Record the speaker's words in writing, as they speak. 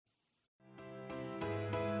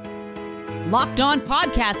Locked On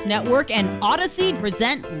Podcast Network and Odyssey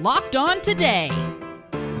present Locked On Today.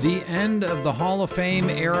 The end of the Hall of Fame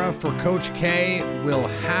era for Coach K will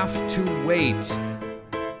have to wait.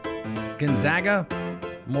 Gonzaga?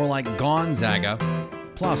 More like Gonzaga.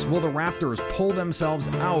 Plus, will the Raptors pull themselves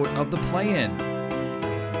out of the play-in?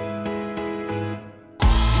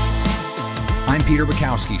 I'm Peter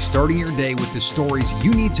Bukowski, starting your day with the stories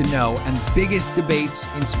you need to know and biggest debates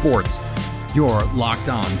in sports. You're Locked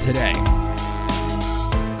On Today.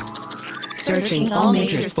 Searching all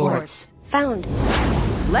major sports. Found.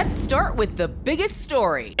 Let's start with the biggest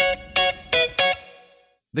story.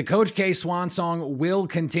 The Coach K swan song will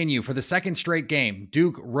continue for the second straight game.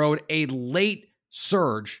 Duke rode a late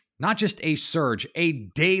surge, not just a surge, a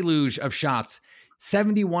deluge of shots.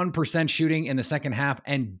 71% shooting in the second half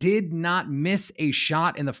and did not miss a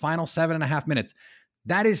shot in the final 7.5 minutes.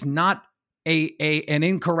 That is not an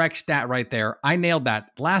incorrect stat right there. I nailed that.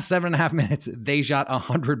 Last 7.5 minutes, they shot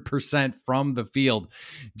 100% from the field.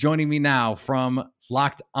 Joining me now from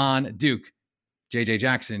Locked On Duke, JJ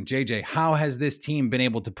Jackson. JJ, how has this team been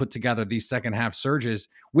able to put together these second half surges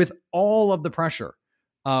with all of the pressure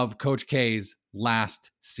of Coach K's last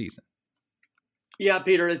season? Yeah,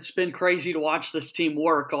 Peter, it's been crazy to watch this team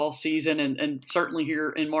work all season and certainly here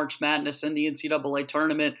in March Madness and the NCAA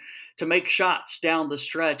tournament. To make shots down the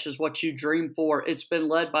stretch is what you dream for. It's been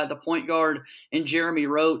led by the point guard and Jeremy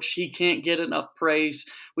Roach. He can't get enough praise.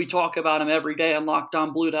 We talk about him every day on Locked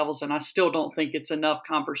On Blue Devils, and I still don't think it's enough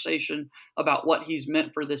conversation about what he's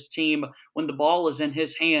meant for this team. When the ball is in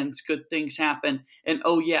his hands, good things happen. And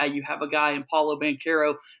oh yeah, you have a guy in Paolo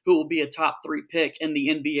Banchero who will be a top 3 pick in the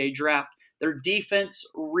NBA draft. Their defense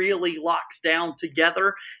really locks down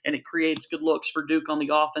together, and it creates good looks for Duke on the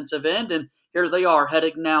offensive end. And here they are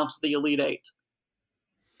heading now to the Elite Eight.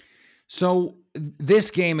 So this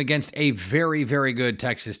game against a very, very good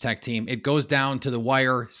Texas Tech team, it goes down to the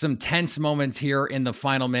wire. Some tense moments here in the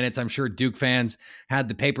final minutes. I'm sure Duke fans had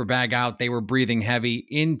the paper bag out. They were breathing heavy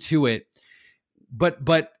into it. But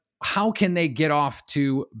how can they get off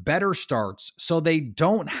to better starts so they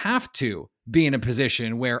don't have to be in a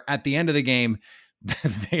position where at the end of the game,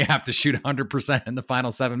 they have to shoot 100% in the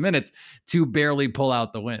final 7 minutes to barely pull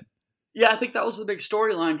out the win? Yeah, I think that was the big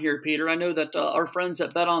storyline here, Peter. I know that our friends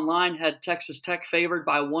at BetOnline had Texas Tech favored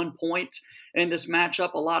by 1 point in this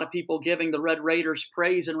matchup. A lot of people giving the Red Raiders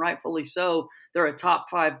praise, and rightfully so. They're a top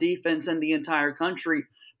 5 defense in the entire country.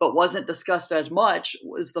 But wasn't discussed as much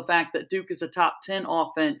was the fact that Duke is a top 10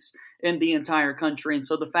 offense in the entire country. And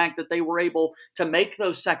so the fact that they were able to make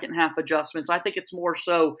those second half adjustments, I think it's more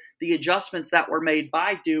so the adjustments that were made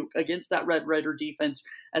by Duke against that Red Raider defense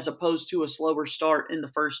as opposed to a slower start in the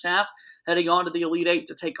first half. Heading on to the Elite Eight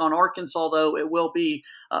to take on Arkansas, though, it will be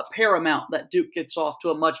paramount that Duke gets off to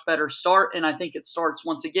a much better start. And I think it starts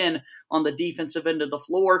once again on the defensive end of the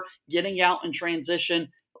floor, getting out in transition,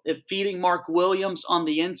 feeding Mark Williams on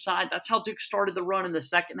the inside. That's how Duke started the run in the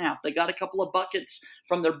second half. They got a couple of buckets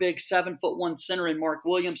from their big 7'1" center in Mark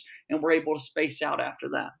Williams, and were able to space out after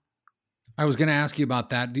that. I was going to ask you about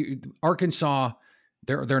that. Arkansas,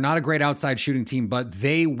 they're not a great outside shooting team, but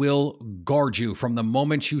they will guard you from the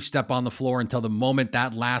moment you step on the floor until the moment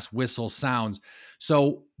that last whistle sounds.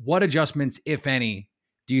 So what adjustments, if any,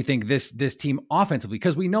 do you think this team offensively,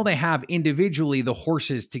 because we know they have individually the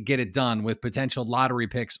horses to get it done with potential lottery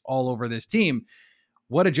picks all over this team,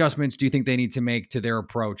 what adjustments do you think they need to make to their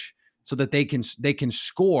approach so that they can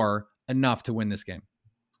score enough to win this game?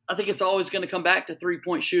 I think it's always going to come back to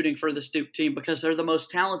three-point shooting for this Duke team because they're the most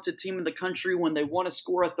talented team in the country. When they want to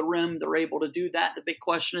score at the rim, they're able to do that. The big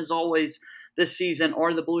question is always this season,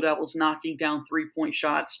 are the Blue Devils knocking down three-point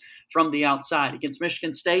shots from the outside? Against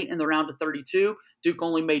Michigan State in the round of 32, Duke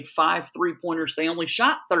only made 5 three-pointers. They only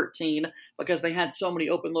shot 13 because they had so many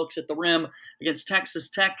open looks at the rim. Against Texas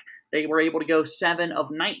Tech, they were able to go 7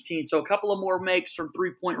 of 19, so a couple of more makes from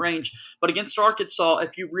three-point range. But against Arkansas,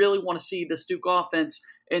 if you really want to see this Duke offense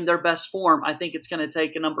in their best form, I think it's going to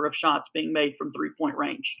take a number of shots being made from three-point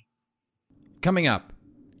range. Coming up,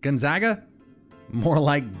 Gonzaga? More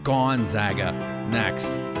like Gonzaga.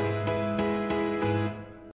 Next.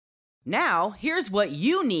 Now, here's what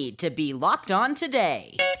you need to be locked on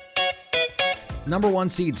today. Number 1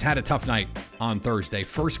 seeds had a tough night on Thursday.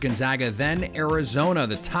 First Gonzaga, then Arizona,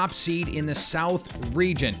 the top seed in the South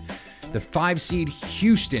region. The 5 seed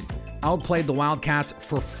Houston outplayed the Wildcats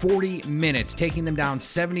for 40 minutes, taking them down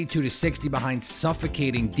 72-60 behind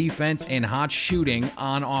suffocating defense and hot shooting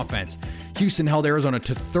on offense. Houston held Arizona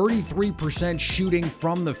to 33% shooting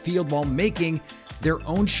from the field while making their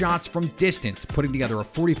own shots from distance, putting together a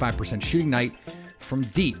 45% shooting night from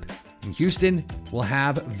deep. And Houston will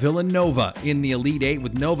have Villanova in the Elite Eight,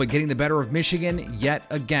 with Nova getting the better of Michigan yet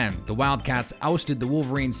again. The Wildcats ousted the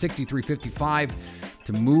Wolverines 63-55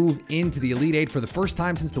 to move into the Elite Eight for the first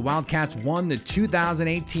time since the Wildcats won the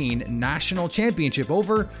 2018 National Championship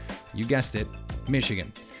over, you guessed it,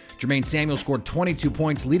 Michigan. Jermaine Samuel scored 22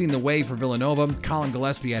 points, leading the way for Villanova. Colin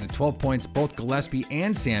Gillespie added 12 points. Both Gillespie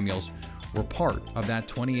and Samuels were part of that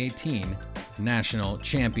 2018 National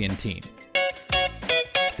Champion team.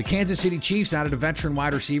 The Kansas City Chiefs added a veteran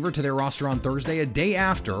wide receiver to their roster on Thursday, a day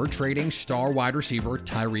after trading star wide receiver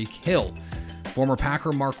Tyreek Hill. Former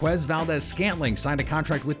Packer Marquez Valdes-Scantling signed a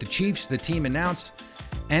contract with the Chiefs, the team announced.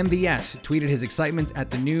 MVS tweeted his excitement at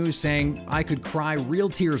the news, saying, "I could cry real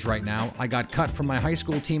tears right now. I got cut from my high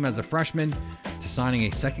school team as a freshman to signing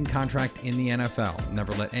a second contract in the NFL.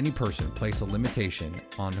 Never let any person place a limitation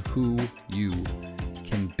on who you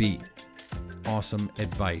can be." Awesome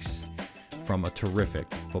advice from a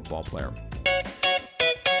terrific football player.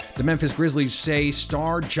 The Memphis Grizzlies say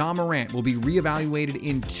star Ja Morant will be reevaluated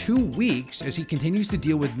in 2 weeks as he continues to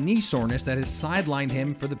deal with knee soreness that has sidelined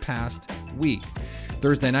him for the past week.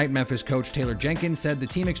 Thursday night, Memphis coach Taylor Jenkins said the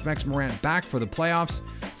team expects Morant back for the playoffs,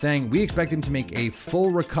 saying, "We expect him to make a full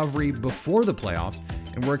recovery before the playoffs,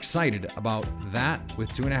 and we're excited about that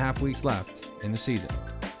with 2.5 weeks left in the season."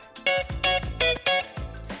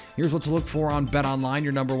 Here's what to look for on BetOnline,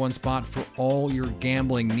 your number one spot for all your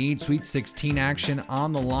gambling needs. Sweet 16 action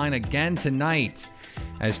on the line again tonight,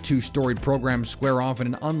 as two storied programs square off in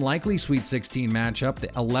an unlikely Sweet 16 matchup. The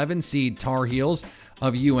 11-seed Tar Heels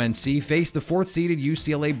of UNC face the 4th-seeded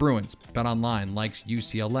UCLA Bruins. BetOnline likes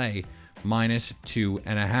UCLA minus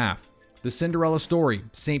 2.5. The Cinderella story,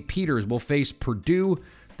 St. Peter's will face Purdue.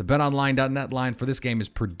 The BetOnline.net line for this game is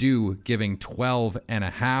Purdue giving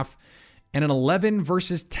 12.5. And an 11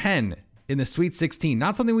 versus 10 in the Sweet 16.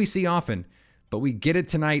 Not something we see often, but we get it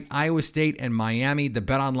tonight. Iowa State and Miami. The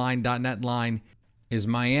BetOnline.net line is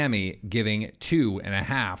Miami giving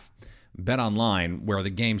 2.5. BetOnline, where the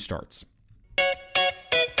game starts.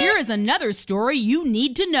 Here is another story you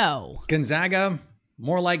need to know. Gonzaga,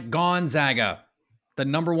 more like Gonzaga, the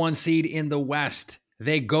number one seed in the West.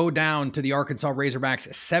 They go down to the Arkansas Razorbacks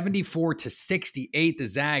 74-68. The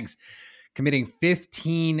Zags committing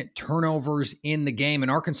 15 turnovers in the game, and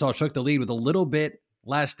Arkansas took the lead with a little bit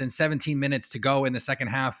less than 17 minutes to go in the second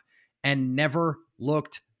half and never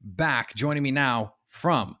looked back. Joining me now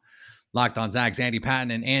from Locked On Zags, Andy Patton.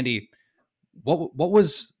 And Andy, what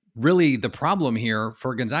was really the problem here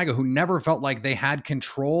for Gonzaga, who never felt like they had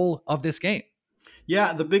control of this game?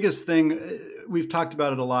 Yeah, the biggest thing, we've talked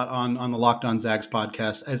about it a lot on the Locked On Zags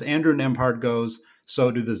podcast. As Andrew Nembhard goes,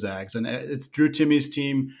 so do the Zags. And it's Drew Timme's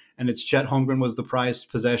team, and it's Chet Holmgren was the prized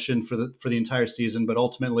possession for the entire season. But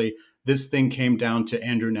ultimately, this thing came down to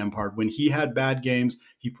Andrew Nembhard. When he had bad games,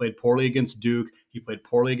 he played poorly against Duke. He played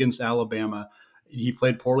poorly against Alabama. He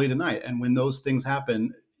played poorly tonight. And when those things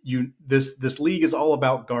happen, this league is all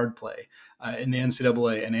about guard play in the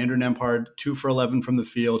NCAA. And Andrew Nembhard, 2 for 11 from the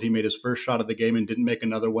field. He made his first shot of the game and didn't make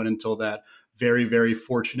another one until that very, very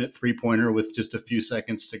fortunate three-pointer with just a few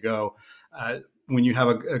seconds to go. When you have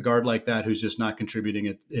a guard like that who's just not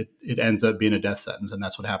contributing, it ends up being a death sentence, and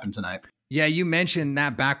that's what happened tonight. Yeah, you mentioned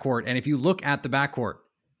that backcourt, and if you look at the backcourt,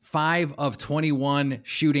 5 of 21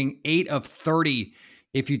 shooting, 8 of 30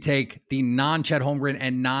 if you take the non-Chet Holmgren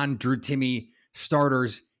and non-Drew Timme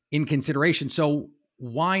starters in consideration. So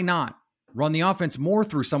why not run the offense more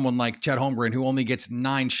through someone like Chet Holmgren, who only gets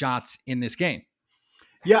 9 shots in this game?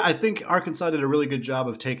 Yeah, I think Arkansas did a really good job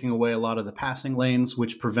of taking away a lot of the passing lanes,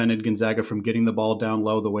 which prevented Gonzaga from getting the ball down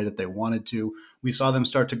low the way that they wanted to. We saw them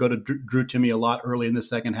start to go to Drew Timme a lot early in the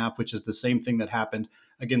second half, which is the same thing that happened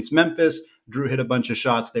against Memphis. Drew hit a bunch of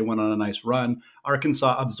shots. They went on a nice run.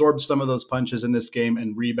 Arkansas absorbed some of those punches in this game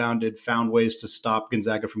and rebounded, found ways to stop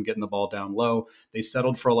Gonzaga from getting the ball down low. They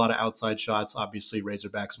settled for a lot of outside shots. Obviously,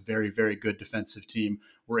 Razorbacks, very, very good defensive team,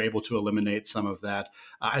 were able to eliminate some of that.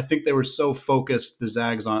 I think they were so focused, the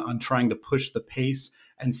Zags, on trying to push the pace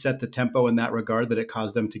and set the tempo in that regard that it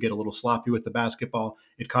caused them to get a little sloppy with the basketball.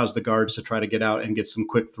 It caused the guards to try to get out and get some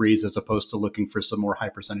quick threes as opposed to looking for some more high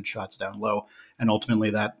percentage shots down low. And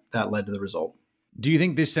ultimately that led to the result. Do you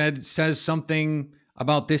think this says something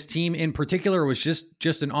about this team in particular, or was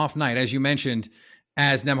just an off night? As you mentioned,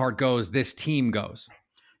 as Nembhard goes, this team goes.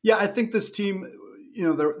 Yeah, I think this team,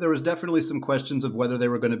 there was definitely some questions of whether they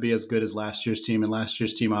were going to be as good as last year's team. And last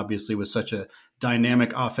year's team obviously was such a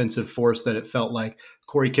dynamic offensive force that it felt like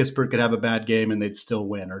Corey Kispert could have a bad game and they'd still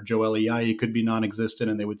win, or Joel Ayayi could be non-existent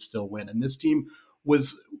and they would still win. And this team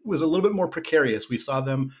was a little bit more precarious. We saw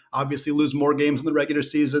them obviously lose more games in the regular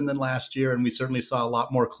season than last year, and we certainly saw a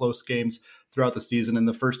lot more close games throughout the season. In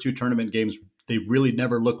the first two tournament games, they really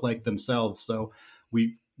never look like themselves. So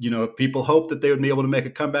people hope that they would be able to make a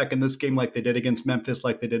comeback in this game like they did against Memphis,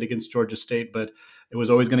 like they did against Georgia State, but it was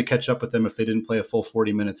always going to catch up with them if they didn't play a full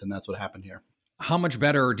 40 minutes, and that's what happened here. How much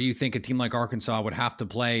better do you think a team like Arkansas would have to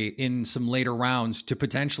play in some later rounds to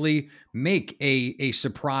potentially make a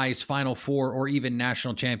surprise Final Four or even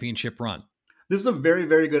national championship run? This is a very,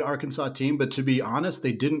 very good Arkansas team, but to be honest,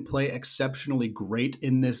 they didn't play exceptionally great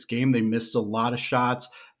in this game. They missed a lot of shots.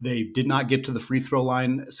 They did not get to the free throw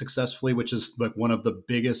line successfully, which is like one of the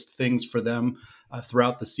biggest things for them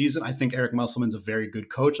throughout the season. I think Eric Musselman's a very good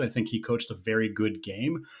coach. I think he coached a very good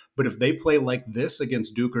game. But if they play like this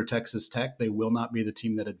against Duke or Texas Tech, they will not be the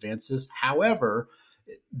team that advances. However,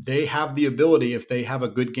 they have the ability, if they have a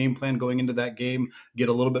good game plan going into that game, get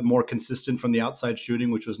a little bit more consistent from the outside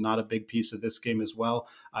shooting, which was not a big piece of this game as well.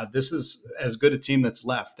 This is as good a team that's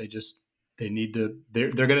left. They're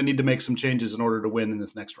going to need to make some changes in order to win in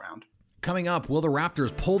this next round. Coming up, will the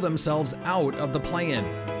Raptors pull themselves out of the play-in?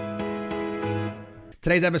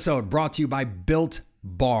 Today's episode brought to you by Built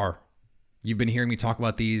Bar. You've been hearing me talk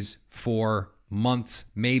about these for months,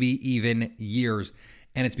 maybe even years,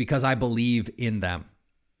 and it's because I believe in them.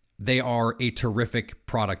 They are a terrific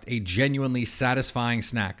product, a genuinely satisfying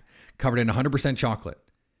snack covered in 100% chocolate,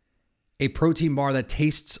 a protein bar that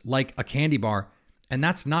tastes like a candy bar, and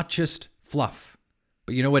that's not just fluff.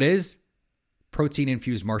 But you know what is?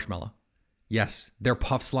 Protein-infused marshmallow. Yes, their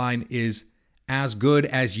Puffs line is as good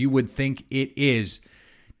as you would think it is.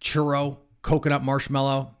 Churro, coconut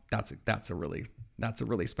marshmallow, that's a really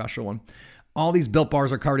special one. All these Built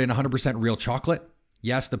Bars are covered in 100% real chocolate.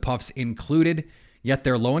 Yes, the Puffs included, yet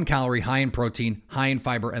they're low in calorie, high in protein, high in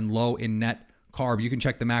fiber, and low in net carb. You can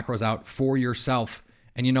check the macros out for yourself.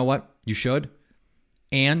 And you know what? You should.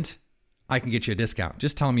 And I can get you a discount.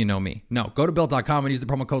 Just tell them you know me. No, go to Built.com and use the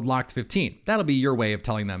promo code LOCKED15. That'll be your way of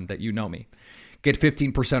telling them that you know me. Get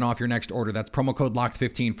 15% off your next order. That's promo code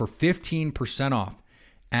LOCKED15 for 15% off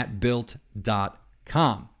at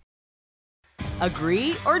Built.com.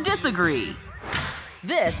 Agree or disagree?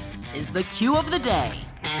 This is the cue of the day.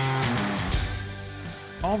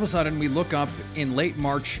 All of a sudden, we look up in late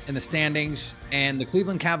March in the standings, and the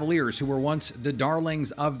Cleveland Cavaliers, who were once the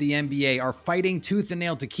darlings of the NBA, are fighting tooth and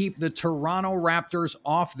nail to keep the Toronto Raptors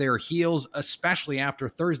off their heels, especially after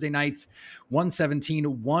Thursday night's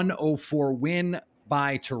 117-104 win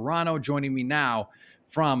by Toronto. Joining me now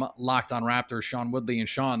from Locked On Raptors, Sean Woodley. And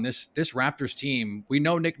Sean, this Raptors team, we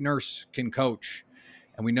know Nick Nurse can coach,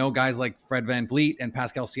 and we know guys like Fred VanVleet and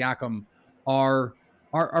Pascal Siakam are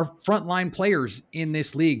frontline players in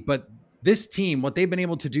this league. But this team, what they've been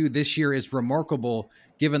able to do this year is remarkable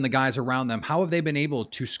given the guys around them. How have they been able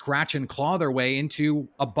to scratch and claw their way into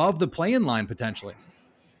above the play-in line potentially?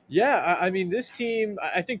 Yeah, I mean, this team,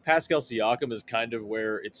 I think Pascal Siakam is kind of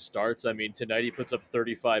where it starts. I mean, tonight he puts up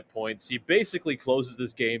 35 points. He basically closes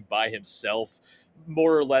this game by himself,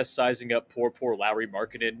 more or less sizing up poor Lauri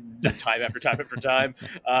Markkanen time after time after time.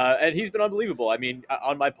 And he's been unbelievable. I mean,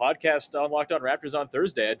 on my podcast on Locked On Raptors on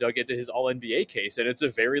Thursday, I dug into his All-NBA case, and it's a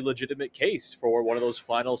very legitimate case for one of those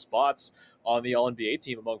final spots on the All-NBA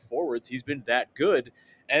team among forwards. He's been that good.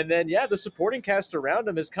 And then, yeah, the supporting cast around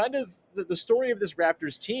him is kind of the story of this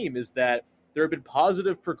Raptors team is that there have been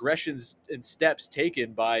positive progressions and steps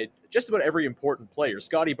taken by just about every important player.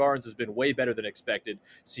 Scotty Barnes has been way better than expected.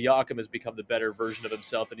 Siakam has become the better version of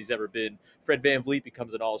himself than he's ever been. Fred VanVleet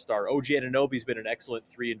becomes an all-star. OG Anunoby's been an excellent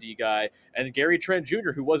 3-and-D guy. And Gary Trent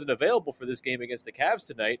Jr., who wasn't available for this game against the Cavs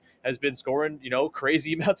tonight, has been scoring,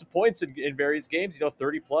 crazy amounts of points in various games,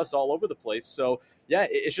 30-plus all over the place. So, yeah,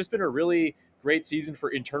 it's just been a really great season for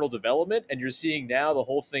internal development, and you're seeing now the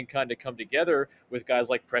whole thing kind of come together with guys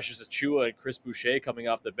like Precious Achiuwa and Chris Boucher coming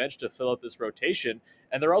off the bench to fill out this rotation.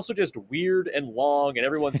 And they're also just weird and long, and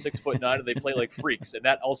everyone's 6'9", and they play like freaks. And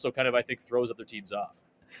that also kind of, I think, throws other teams off.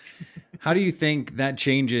 How do you think that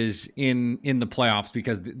changes in the playoffs?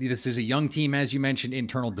 Because this is a young team, as you mentioned.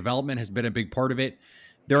 Internal development has been a big part of it.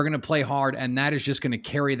 They're going to play hard, and that is just going to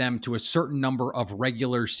carry them to a certain number of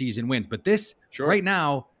regular season wins. But this right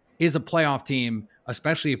now is a playoff team,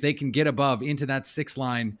 especially if they can get above into that 6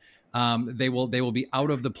 line. They will be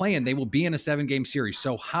out of the play-in. They will be in a 7-game series.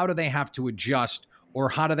 So how do they have to adjust, or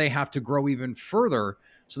how do they have to grow even further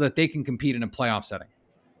so that they can compete in a playoff setting?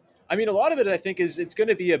 I mean, a lot of it, I think, is it's going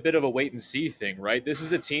to be a bit of a wait-and-see thing, right? This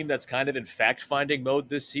is a team that's kind of in fact-finding mode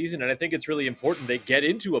this season, and I think it's really important they get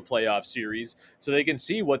into a playoff series so they can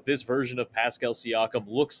see what this version of Pascal Siakam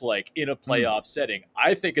looks like in a playoff setting.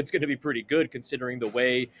 I think it's going to be pretty good considering the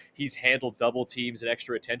way he's handled double teams and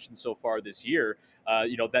extra attention so far this year.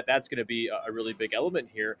 That's going to be a really big element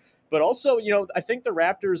here. But also, I think the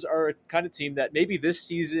Raptors are a kind of team that maybe this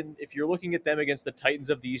season, if you're looking at them against the Titans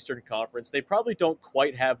of the Eastern Conference, they probably don't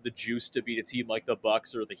quite have the juice to beat a team like the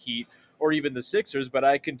Bucks or the Heat or even the Sixers. But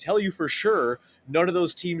I can tell you for sure, none of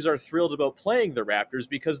those teams are thrilled about playing the Raptors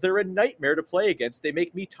because they're a nightmare to play against. They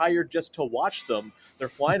make me tired just to watch them. They're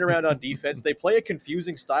flying around on defense. They play a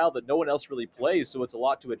confusing style that no one else really plays, so it's a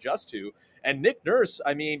lot to adjust to. And Nick Nurse,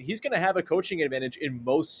 I mean, he's going to have a coaching advantage in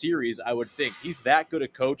most series, I would think. He's that good a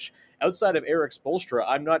coach. Outside of Erik Spoelstra,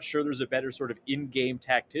 I'm not sure there's a better sort of in-game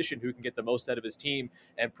tactician who can get the most out of his team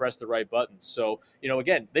and press the right buttons. So,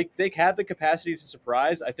 again, they have the capacity to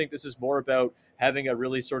surprise. I think this is more about having a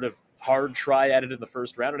really sort of hard try at it in the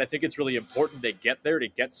first round. And I think it's really important they get there to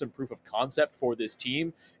get some proof of concept for this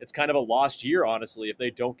team. It's kind of a lost year, honestly, if they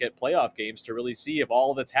don't get playoff games to really see if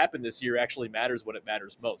all that's happened this year actually matters when it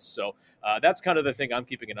matters most. So that's kind of the thing I'm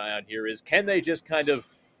keeping an eye on here is can they just kind of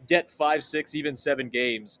get 5, 6, even 7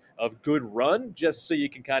 games of good run just so you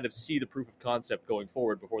can kind of see the proof of concept going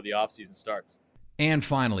forward before the offseason starts. And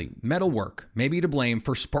finally, Metalwork may be to blame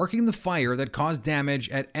for sparking the fire that caused damage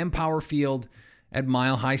at Empower Field at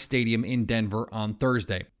Mile High Stadium in Denver on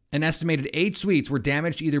Thursday. An estimated 8 suites were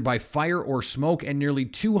damaged either by fire or smoke, and nearly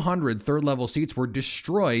 200 third-level seats were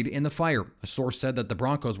destroyed in the fire. A source said that the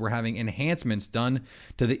Broncos were having enhancements done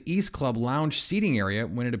to the East Club Lounge seating area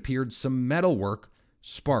when it appeared some metalwork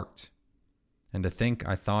sparked. And to think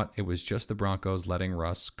I thought it was just the Broncos letting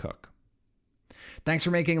Russ cook. Thanks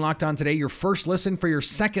for making Locked On Today your first listen. For your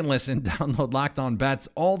second listen, download Locked On Bets,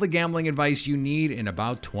 all the gambling advice you need in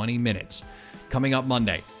about 20 minutes. Coming up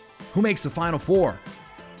Monday, who makes the Final Four?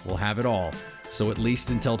 We'll have it all. So at least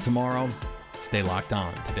until tomorrow, stay locked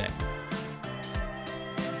on today.